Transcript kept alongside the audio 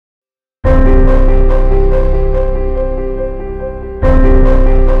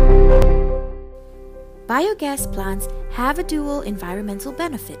Biogas plants have a dual environmental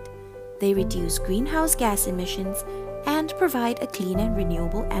benefit. They reduce greenhouse gas emissions and provide a clean and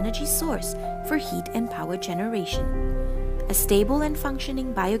renewable energy source for heat and power generation. A stable and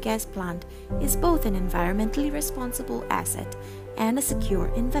functioning biogas plant is both an environmentally responsible asset and a secure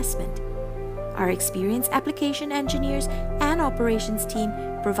investment. Our experienced application engineers and operations team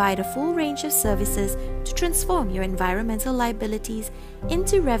provide a full range of services to transform your environmental liabilities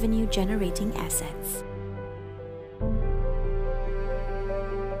into revenue-generating assets.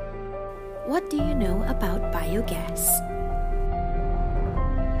 What do you know about biogas?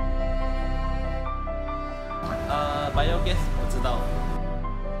 Biogas 不知道。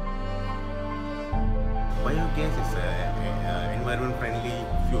 Biogas is an environment-friendly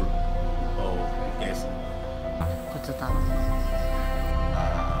fuel or gas. 不知道。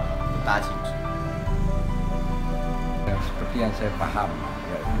不大清楚。 Seperti yang saya paham,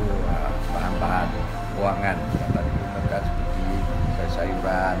 yaitu bahan-bahan buangan yang tadi digunakan seperti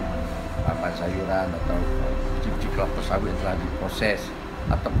sayuran, bahan sayuran atau biji-biji kelapa sawit yang telah diproses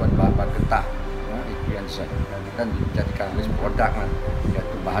ataupun bahan-bahan getah. Itu yang kan dijadikan waste product,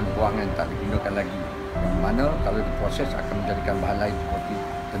 iaitu bahan buangan yang tak digunakan lagi. Yang mana kalau diproses akan menjadikan bahan lain seperti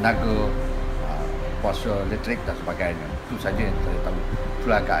tenaga, kuasa elektrik dan sebagainya. Itu saja yang saya tahu.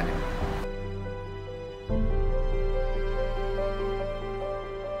 Itulah agaknya.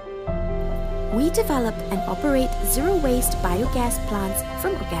 We develop and operate zero-waste biogas plants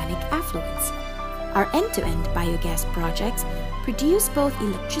from organic affluents. Our end-to-end biogas projects produce both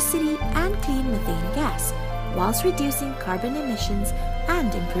electricity and clean methane gas, whilst reducing carbon emissions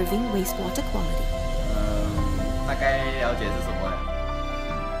and improving wastewater quality. 大概了解是什么？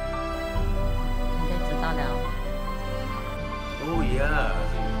应该知道了。 Oh yeah,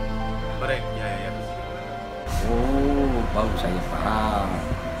 correct. Yeah. Oh, baru saya faham.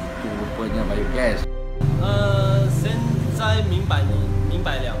 Itu rupanya biogas. 现在明白你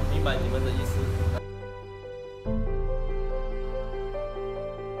们的意思。